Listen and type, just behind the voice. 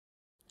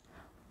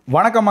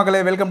வணக்கம் மக்களே,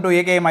 welcome to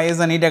AKM IAS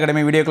and NEET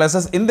Academy video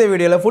classes. இந்த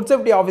வீடியோல ஃபுட்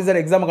சேஃப்டி ஆஃபீஸர்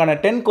எக்ஸாமுக்கான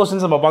 10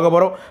 questions நம்ம பார்க்க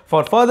போறோம்.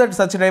 For further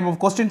such type of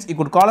questions, you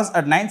could call us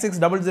at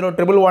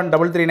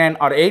 9600111339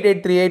 or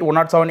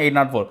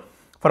 8838107804.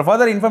 For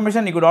further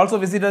information, you could also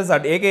visit us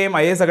at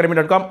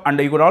akmiasacademy.com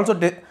and you could also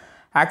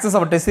access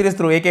our test series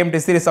through AKM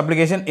test series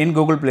application in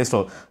Google Play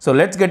Store. So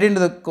let's get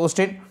into the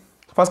question.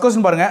 First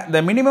question பாருங்க,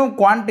 the minimum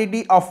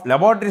quantity of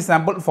laboratory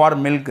sample for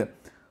milk.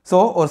 So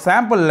ஒரு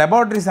sample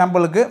laboratory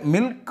சாம்பிளுக்கு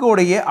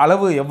மில்கோடைய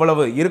அளவு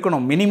எவ்வளவு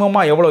இருக்கணும்,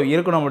 மினிமமாக எவ்வளோ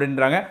இருக்கணும்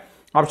அப்படின்றாங்க.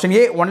 Option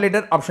A 1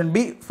 litre, option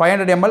B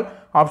 500 ml,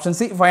 option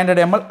C 500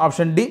 ml,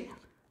 option D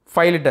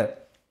 5 litre.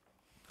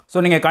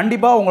 So நீங்கள்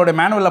கண்டிப்பாக உங்களுடைய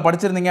மேனுவலில்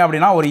படிச்சிருந்தீங்க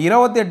அப்படின்னா ஒரு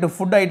 28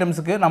 ஃபுட்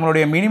ஐட்டம்ஸுக்கு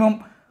நம்மளுடைய மினிமம்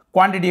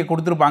குவான்டிட்டியை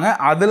கொடுத்துருப்பாங்க.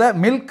 அதில்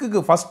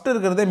மில்க்குக்கு ஃபஸ்ட்டு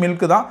இருக்கிறதே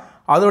மில்க்கு தான்.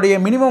 அதோடைய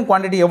மினிமம்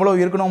குவான்டிட்டி எவ்வளோ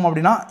இருக்கணும்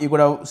அப்படின்னா you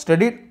could have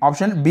studied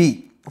option B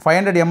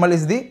 500 ml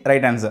is the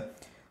right answer.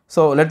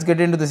 So let's get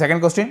into the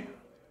second question.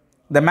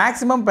 The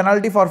maximum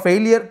penalty for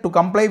failure to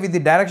comply with the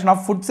direction of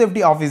food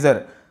safety officer.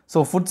 So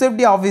food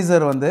safety officer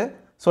வந்து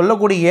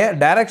சொல்லக்கூடிய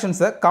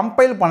டைரக்ஷன்ஸை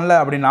compile பண்ணல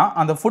அப்படின்னா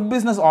அந்த food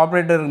business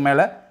ஆப்ரேட்டருக்கு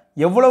மேலே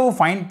எவ்வளவு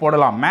fine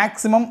போடலாம்,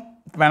 maximum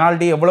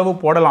penalty எவ்வளவு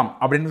போடலாம்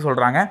அப்படின்னு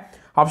சொல்கிறாங்க.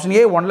 Option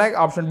A 1 lakh,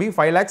 option B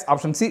 5 lakhs,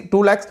 option C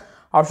 2 lakhs,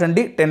 option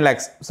D 10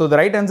 lakhs. So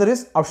the right answer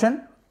is option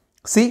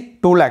C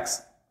 2 lakhs.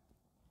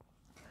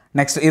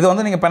 Next இது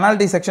வந்து நீங்கள்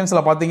பெனால்ட்டி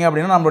செக்ஷன்ஸில் பார்த்தீங்க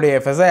அப்படின்னா நம்மளுடைய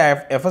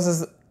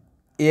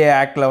FSSAI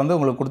ஆக்டில் வந்து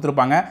உங்களுக்கு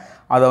கொடுத்துருப்பாங்க.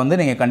 அதை வந்து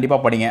நீங்கள் கண்டிப்பாக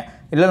படிங்க.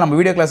 இல்லை நம்ம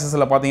வீடியோ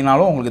கிளாஸஸில்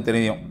பார்த்தீங்கன்னாலும் உங்களுக்கு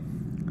தெரியும்.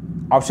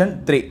 Option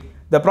 3,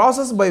 the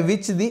process by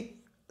which the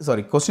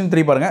question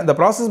 3 பாருங்கள், the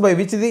process by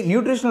which the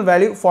nutritional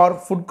value for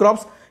food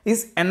crops is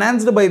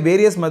enhanced by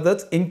various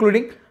methods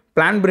including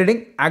plant breeding,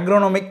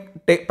 agronomic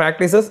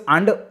practices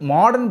and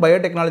modern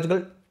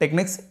biotechnological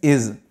techniques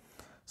is.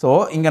 So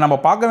இங்கே நம்ம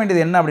பார்க்க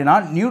வேண்டியது என்ன அப்படின்னா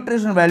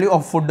nutrition value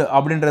of food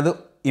அப்படின்றது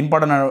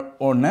important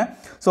ஒன்று.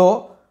 So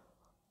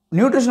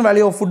nutrition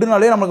value of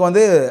ஃபுட்டுனாலே நமக்கு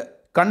வந்து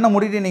கண்ணை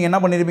மூடிட்டு நீங்கள் என்ன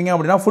பண்ணியிருப்பீங்க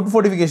அப்படின்னா ஃபுட்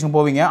ஃபோர்ட்டிஃபிகேஷன்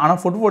போவீங்க. ஆனால்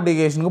ஃபுட்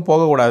ஃபோர்ட்டிஃபிகேஷனுக்கு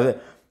போகக்கூடாது.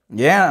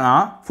 ஏன்னா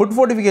ஃபுட்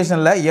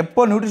ஃபோர்ட்டிஃபிகேஷனில்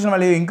எப்போ நியூட்ரிஷன்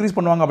வேல்யூ இன்க்ரீஸ்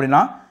பண்ணுவாங்க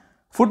அப்படின்னா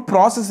ஃபுட்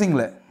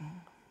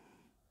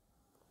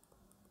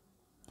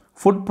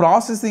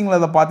ப்ராசஸிங்கில்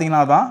அதை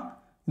பார்த்தீங்கன்னா தான்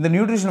இந்த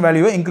நியூட்ரிஷன்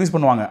வேல்யூவை இன்க்ரீஸ்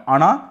பண்ணுவாங்க.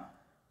 ஆனால்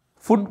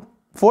ஃபுட்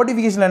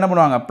ஃபோர்ட்டிஃபிகேஷனில் என்ன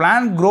பண்ணுவாங்க,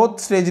 பிளான்ட்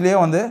க்ரோத் ஸ்டேஜ்லேயே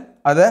வந்து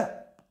அதை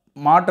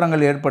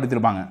மாற்றங்கள்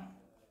ஏற்படுத்தியிருப்பாங்க.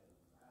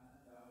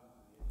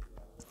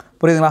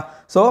 புரியுதுங்களா?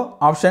 So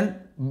option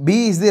B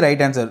is the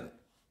right answer.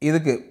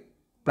 இதுக்கு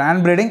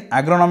plant breeding,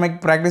 அக்ரோனாமிக்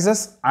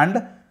practices and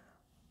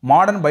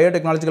modern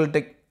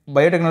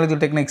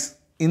biotechnological techniques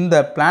இந்த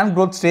பிளான்ட்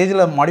க்ரோத்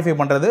ஸ்டேஜில் மாடிஃபை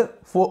பண்ணுறது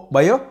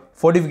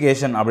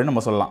பயோஃபோர்டிஃபிகேஷன் அப்படின்னு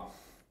நம்ம சொல்லலாம்.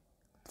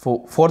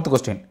 Fourth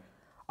question,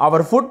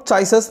 our food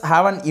choices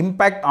have an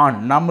impact on.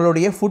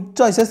 நம்மளுடைய ஃபுட்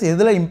சாய்ஸஸ்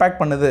எதில் இம்பேக்ட்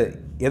பண்ணுது,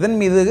 எதன்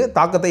மீது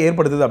தாக்கத்தை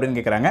ஏற்படுத்துது அப்படின்னு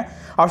கேட்குறாங்க.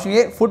 Option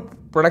A food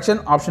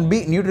production, option B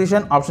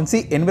nutrition, option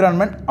C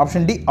environment,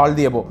 option D all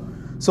the above.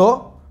 So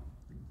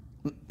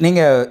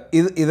நீங்கள்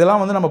இதெல்லாம்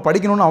வந்து நம்ம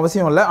படிக்கணும்னு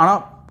அவசியம் இல்லை.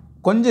 ஆனால்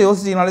கொஞ்சம்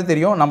யோசிச்சிங்கனாலே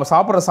தெரியும் நம்ம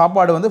சாப்பிட்ற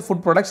சாப்பாடு வந்து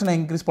ஃபுட் ப்ரொடக்ஷனை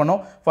இன்க்ரீஸ்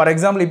பண்ணும். ஃபார்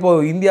எக்ஸாம்பிள்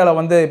இப்போது இந்தியாவில்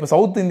வந்து இப்போ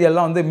சவுத்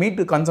இந்தியாவில் வந்து மீட்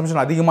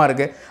கன்சம்ஷன் அதிகமாக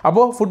இருக்குது.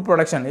 அப்போது ஃபுட்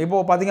ப்ரொடக்ஷன்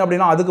இப்போது பார்த்திங்க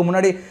அப்படின்னா அதுக்கு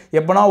முன்னாடி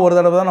எப்போனா ஒரு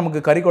தடவை தான்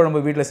நமக்கு கறி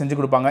குழம்பு வீட்டில் செஞ்சு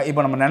கொடுப்பாங்க.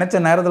 இப்போ நம்ம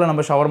நினச்ச நேரத்தில்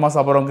நம்ம ஷவர்மா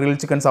சாப்பிட்றோம், கிரில்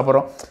சிக்கன்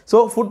சாப்பிட்றோம். ஸோ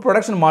ஃபுட்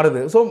ப்ரொடக்ஷன்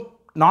மாறுது. ஸோ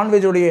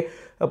நான்வெஜ்ஜோடைய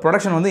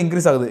ப்ரொடக்ஷன் வந்து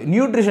இன்க்ரீஸ் ஆகுது.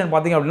 நியூட்ரிஷன்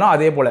பார்த்திங்க அப்படின்னா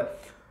அதே போல்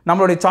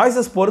நம்மளுடைய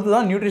சாய்ஸஸ் பொறுத்து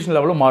தான் நியூட்ரிஷன்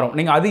லெவலும் மாறும்.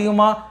 நீங்கள்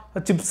அதிகமாக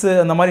சிப்ஸு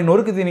அந்த மாதிரி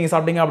நொறுக்கு தீனி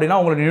சாப்பிட்டீங்க அப்படின்னா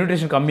உங்களுக்கு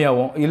நியூட்ரிஷன்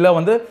கம்மியாகும். இல்லை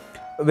வந்து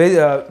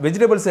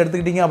வெஜிடபிள்ஸ்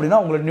எடுத்துக்கிட்டிங்க அப்படின்னா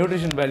உங்களுக்கு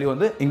நியூட்ரிஷன் வேல்யூ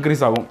வந்து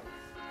இன்க்ரீஸ் ஆகும்.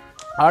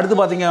 அடுத்து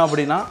பார்த்திங்க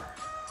அப்படின்னா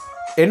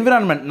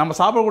என்விரான்மெண்ட், நம்ம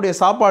சாப்பிடக்கூடிய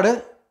சாப்பாடு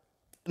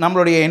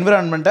நம்மளுடைய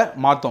என்விரான்மெண்ட்டை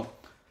மாற்றும்.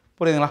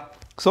 புரியுதுங்களா?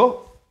 So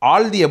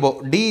all the above,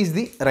 D is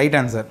the right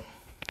answer.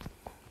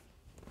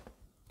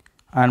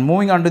 And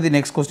moving on to the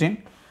next question,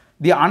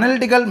 the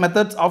analytical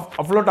methods of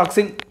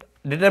அஃப்லோடாக்சின்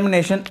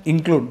determination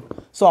include.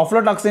 So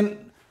அஃப்லோடாக்சின்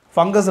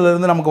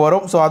ஃபங்கஸ்லேருந்து நமக்கு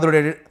வரும். ஸோ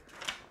அதோடைய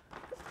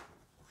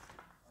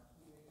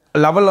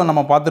லெவலில்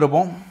நம்ம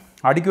பார்த்துருப்போம்.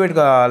 அடிக்குவேட்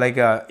லைக்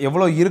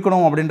எவ்வளோ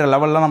இருக்கணும் அப்படின்ற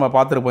லெவலில் நம்ம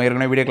பார்த்துருப்போம்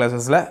ஏற்கனவே வீடியோ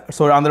கிளாஸஸில்.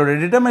 ஸோ அதோடைய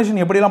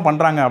டிட்டர்மினேஷன் எப்படிலாம்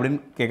பண்ணுறாங்க அப்படின்னு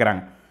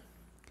கேட்குறாங்க.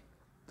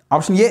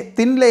 Option A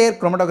thin layer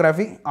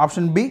chromatography,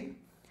 option B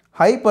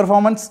high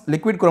performance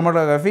liquid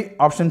chromatography,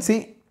 option C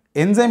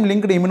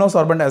enzyme-linked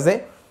இம்யூனோசார்பண்ட் Aceh,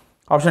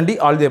 option D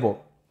all the above.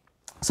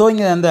 So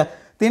இங்கே அந்த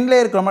தின்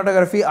layer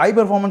chromatography, high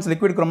performance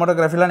liquid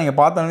குரோமட்டோகிராஃபிலாம் நீங்கள்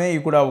பார்த்தோன்னே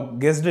you good have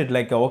guest it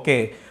like okay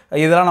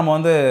இதெல்லாம் நம்ம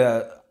வந்து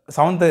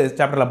 7th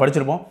சாப்டரில்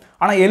படிச்சிருப்போம்.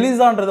 ஆனால்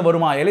எலிசான்றது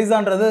வருமா?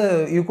 எலிசான்றது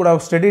you good have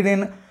studied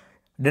in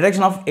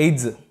detection of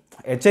AIDS.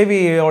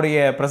 ஹெச்ஐவியோடைய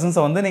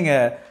ப்ரெசன்ஸை வந்து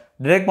நீங்கள்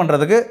டிடெக்ட்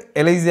பண்ணுறதுக்கு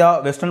எலிசா,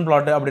 வெஸ்டர்ன்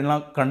பிளாட்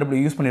அப்படின்லாம்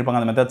யூஸ்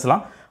பண்ணியிருப்பாங்க அந்த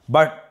மெத்தட்ஸ்லாம்.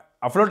 பட்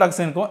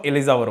அஃப்லோடாக்சினுக்கும்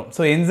எலிசா வரும்.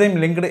 ஸோ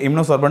என்சைம்-லிங்க்டு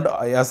இம்யூனோசார்பண்ட்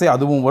அசே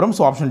அதுவும் வரும்.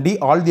 So option D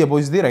all the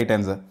above is the right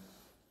answer.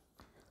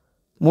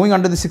 Moving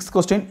on to the sixth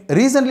question,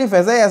 recently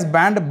FSSAI has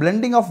banned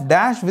blending of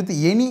dash with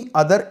any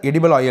other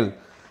edible oil.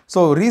 So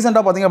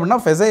ரீசெண்டாக பார்த்திங்க அப்படின்னா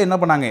FSSAI என்ன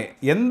பண்ணாங்க,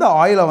 எந்த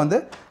ஆயிலை வந்து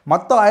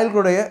மற்ற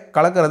ஆயில்களுடைய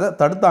கலக்கிறத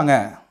தடுத்தாங்க,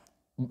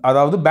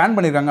 அதாவது பேன்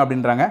பண்ணியிருக்காங்க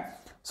அப்படின்றாங்க.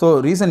 ஸோ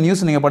ரீசன்ட்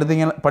நியூஸ் நீங்கள்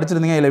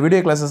படிச்சிருந்தீங்க இல்லை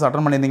வீடியோ கிளாஸஸ்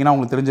அட்டன் பண்ணியிருந்தீங்கன்னா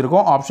உங்களுக்கு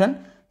தெரிஞ்சிருக்கும். Option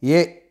A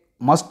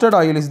mustard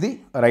oil is the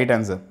right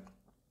answer.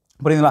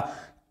 புரியுதுங்களா?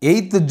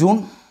 8th June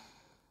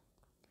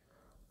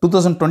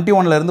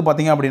 2021 இருந்து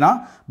பார்த்தீங்க அப்படின்னா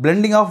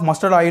blending of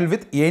mustard oil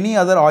with any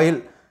other oil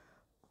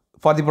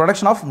for the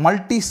production of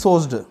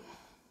multi-sourced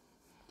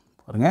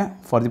பாருங்க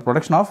for the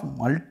production of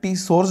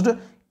multi-sourced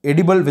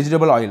edible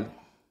vegetable oil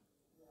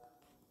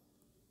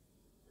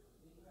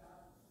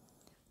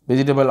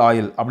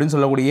அப்படின்னு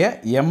சொல்லக்கூடிய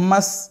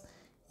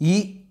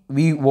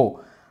MSEVO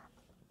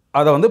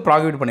அதை வந்து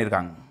ப்ராகியூட்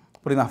பண்ணியிருக்காங்க.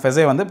 புரியுதா?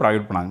 FSSAI வந்து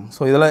ப்ராகியூட் பண்ணாங்க.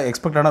 ஸோ இதில்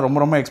எக்ஸ்பெக்டான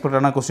ரொம்ப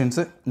எக்ஸ்பெக்டான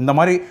கொஸ்டின்ஸு. இந்த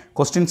மாதிரி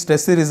கொஸ்டின்ஸ்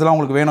டெஸ்ட் சீரிஸ்லாம்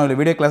உங்களுக்கு வேணும் இல்லை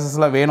வீடியோ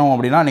கிளாஸஸ்லாம் வேணும்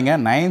அப்படின்னா நீங்கள்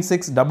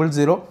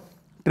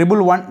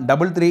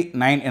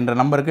 9600113339 என்ற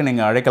நம்பருக்கு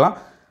நீங்கள் அழைக்கலாம்.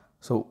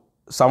 So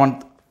 7th,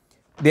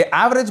 the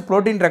average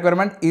protein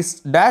requirement is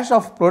dash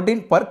of protein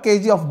per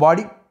kg of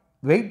body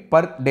weight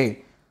per day.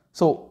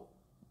 So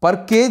per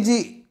kg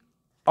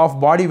of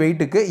body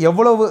வெயிட்டுக்கு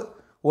எவ்வளவு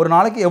ஒரு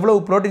நாளைக்கு எவ்வளவு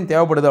ப்ரோட்டீன்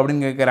தேவைப்படுது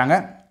அப்படின்னு கேட்குறாங்க.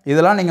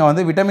 இதெல்லாம் நீங்கள்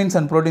வந்து விட்டமின்ஸ்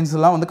அண்ட்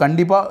ப்ரோட்டீன்ஸ்லாம் வந்து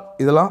கண்டிப்பாக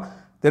இதெல்லாம்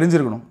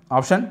தெரிஞ்சிருக்கணும்.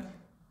 Option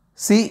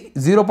C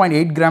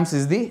 0.8 grams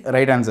is the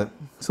right answer.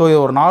 So இது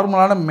ஒரு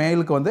நார்மலான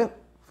மேலுக்கு வந்து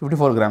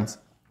 54 grams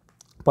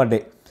per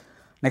day.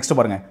 நெக்ஸ்ட்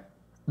பாருங்கள்,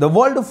 the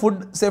world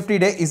food safety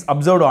day is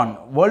observed on.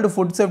 World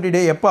food safety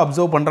day எப்போ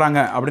அப்சர்வ் பண்ணுறாங்க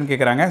அப்படின்னு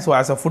கேட்குறாங்க. So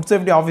as a food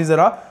safety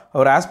ஆஃபீஸராக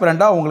ஒரு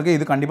ஆஸ்பிரண்ட்டாக உங்களுக்கு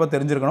இது கண்டிப்பாக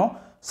தெரிஞ்சிருக்கணும்.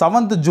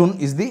 7th June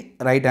is the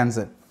right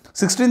answer.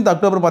 16th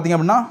October பார்த்தீங்க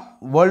அப்படின்னா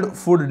world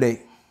food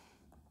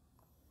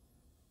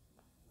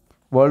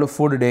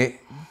day.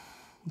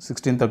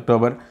 16th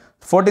October.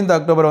 14th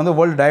October வந்து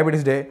வேர்ல்டு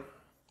டயபெட்டிஸ் டே.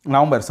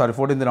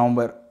 14th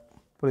November.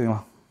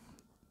 புரியுதுங்களா?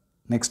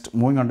 Next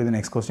moving on to the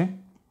next question.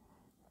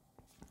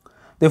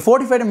 The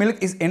fortified milk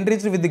is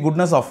enriched with the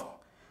goodness of.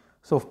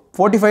 So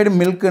fortified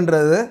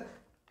milkன்றது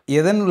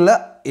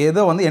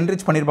எதை வந்து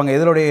enrich பண்ணியிருப்பாங்க,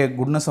 எதனுடைய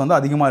goodness வந்து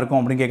அதிகமாக இருக்கும்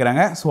அப்படின்னு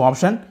கேட்குறாங்க. So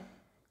option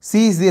C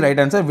is the right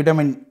answer,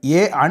 vitamin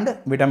A and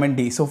vitamin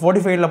D. So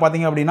fortifiedல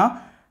பார்த்தீங்க அப்படின்னா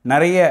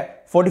நிறைய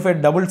fortified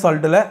double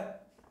சால்ட்டில்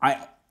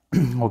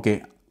okay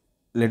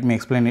let me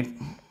explain it.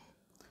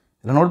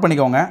 இதில் நோட்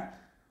பண்ணிக்கோங்க.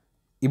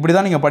 இப்படி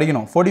தான் நீங்கள்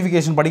படிக்கணும்.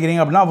 fortification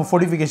படிக்கிறீங்க அப்படின்னா அப்போ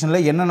fortificationல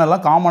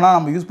என்னென்னலாம் காமனாக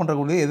நம்ம யூஸ்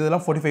பண்ணுறக்கூடிய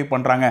எதெல்லாம் fortify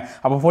பண்ணுறாங்க,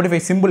 அப்போ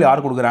 45 சிம்பிள்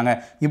யார் கொடுக்குறாங்க,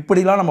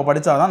 இப்படிலாம் நம்ம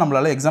படித்தா தான்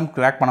நம்மளால் எக்ஸாம்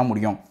கிராக் பண்ண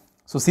முடியும்.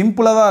 ஸோ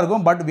சிம்பிளாக தான்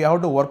இருக்கும், but we have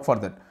to work for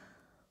that.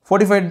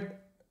 fortified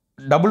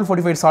double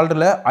fortified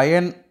சால்ட்டில்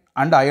iron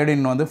and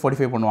iodine வந்து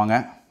fortify பண்ணுவாங்க,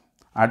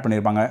 ஆட்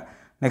பண்ணியிருப்பாங்க.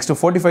 நெக்ஸ்ட்டு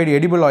fortified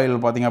edible oil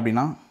பார்த்திங்க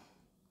அப்படின்னா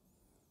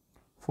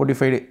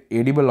fortified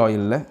edible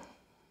oil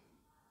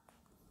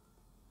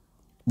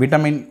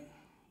vitamin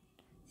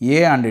A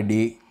and D.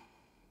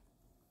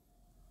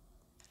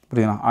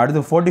 புரியுதுங்களா?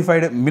 அடுத்து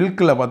fortified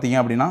மில்கில் பார்த்தீங்க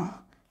அப்படின்னா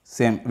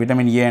same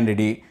vitamin A and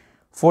D.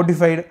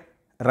 fortified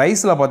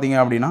ரைஸில் பார்த்தீங்க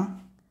அப்படின்னா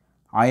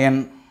iron,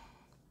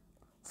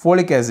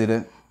 folic acid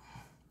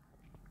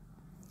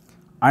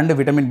and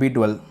vitamin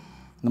B12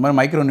 இந்த மாதிரி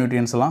மைக்ரோ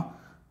நியூட்ரியன்ஸ்லாம்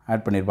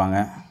ஆட் பண்ணியிருப்பாங்க.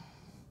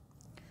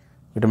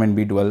 Vitamin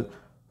B12.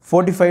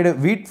 fortified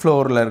வீட்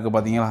ஃப்ளோரில் இருக்குது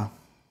பார்த்தீங்களா,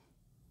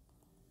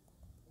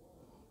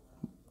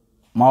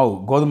 மாவு,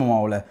 கோதுமை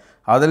மாவில்,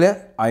 அதில்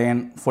iron,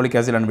 folic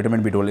acid and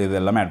vitamin B12 இது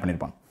எல்லாமே ஆட்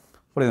பண்ணியிருப்பாங்க.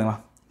 புரியுதுங்களா?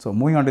 So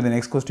moving on to the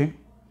next question.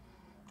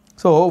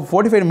 So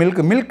fortified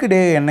milk day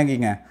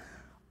என்னங்கிங்க?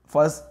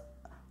 First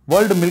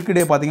world milk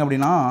டே பார்த்திங்க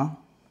அப்படின்னா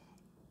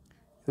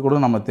இது கூட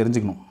நம்ம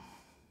தெரிஞ்சுக்கணும்.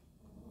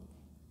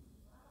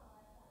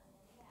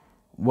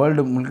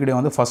 வேர்ல்டு மில்க் டே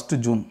வந்து 1st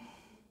June.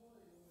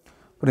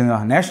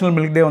 புரியுதுங்களா? நேஷ்னல்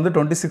மில்க் டே வந்து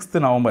 26th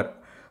November.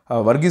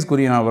 வர்கீஸ்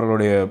குரியன்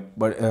அவர்களுடைய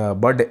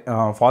birthday,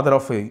 father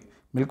of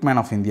milkman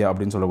of India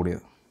அப்படின்னு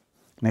சொல்லக்கூடியது.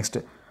 Next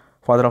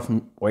father of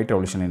white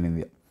revolution in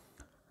India.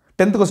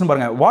 10th question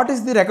பாருங்கள். What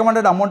is the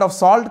recommended amount of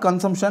salt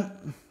consumption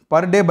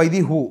per day by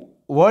the who?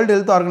 World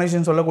health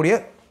organisation சொல்லக்கூடிய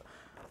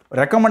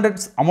recommended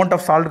amount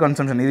of salt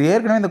consumption. இது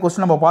ஏற்கனவே இந்த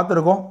question நம்ம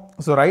பார்த்துருக்கோம்.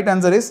 So right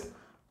answer is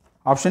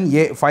option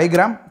A 5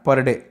 gram per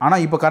day.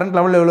 ஆனால் இப்போ current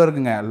லெவலில் எவ்வளோ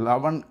இருக்குங்க?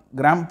 11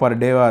 gram per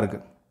டேவாக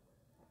இருக்குது.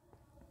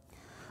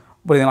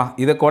 புரியுதுங்களா?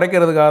 இதை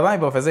குறைக்கிறதுக்காக தான்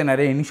இப்போ FSSAI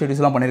நிறைய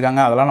இனிஷியேட்டிவ்ஸ்லாம்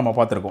பண்ணியிருக்காங்க, அதெல்லாம் நம்ம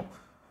பார்த்துருக்கோம்.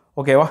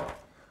 ஓகேவா?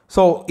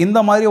 ஸோ இந்த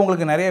மாதிரி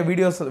உங்களுக்கு நிறைய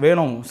வீடியோஸ்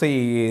வேணும். சரி,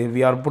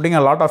 we are putting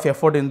a lot of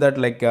effort in that.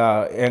 Like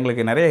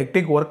எங்களுக்கு நிறைய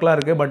ஹெக்டிக் ஒர்க்லாம்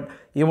இருக்குது. பட்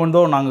ஈவன்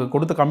தோ நாங்கள்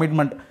கொடுத்த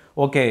commitment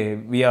okay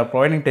we are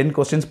providing 10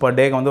 questions per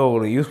day வந்து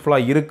ஒரு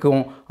யூஸ்ஃபுல்லாக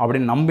இருக்கும்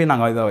அப்படின்னு நம்பி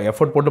நாங்கள் இதை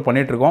எஃபோர்ட் போட்டு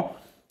பண்ணிகிட்ருக்கோம்.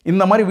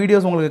 இந்த மாதிரி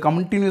வீடியோஸ் உங்களுக்கு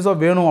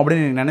கண்டினியூஸாக வேணும்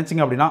அப்படின்னு நீங்கள்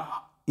நினச்சிங்க அப்படின்னா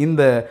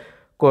இந்த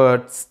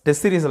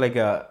test series like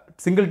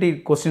single D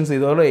questions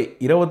இதோட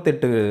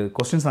 28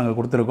 கொஸ்டின்ஸ் நாங்கள்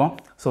கொடுத்துருக்கோம்.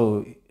 So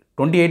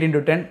 28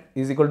 into 10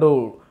 is equal to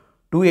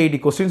 280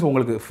 questions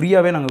உங்களுக்கு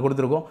ஃப்ரீயாகவே நாங்கள்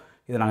கொடுத்துருக்கோம்.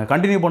 இதை நாங்கள்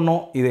கண்டினியூ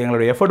பண்ணோம். இது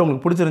எங்களோட எஃபர்ட்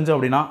உங்களுக்கு பிடிச்சிருந்துச்சு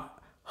அப்படின்னா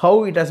how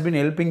it has been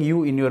helping you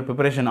in your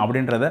preparation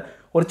அப்படின்றத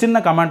ஒரு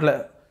சின்ன கமெண்ட்டில்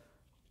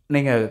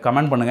நீங்கள்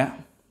கமெண்ட் பண்ணுங்கள்.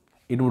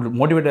 It would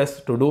motivate us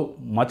to do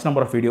much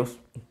number of videos.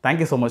 Thank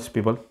you so much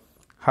people.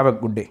 Have a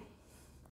good day.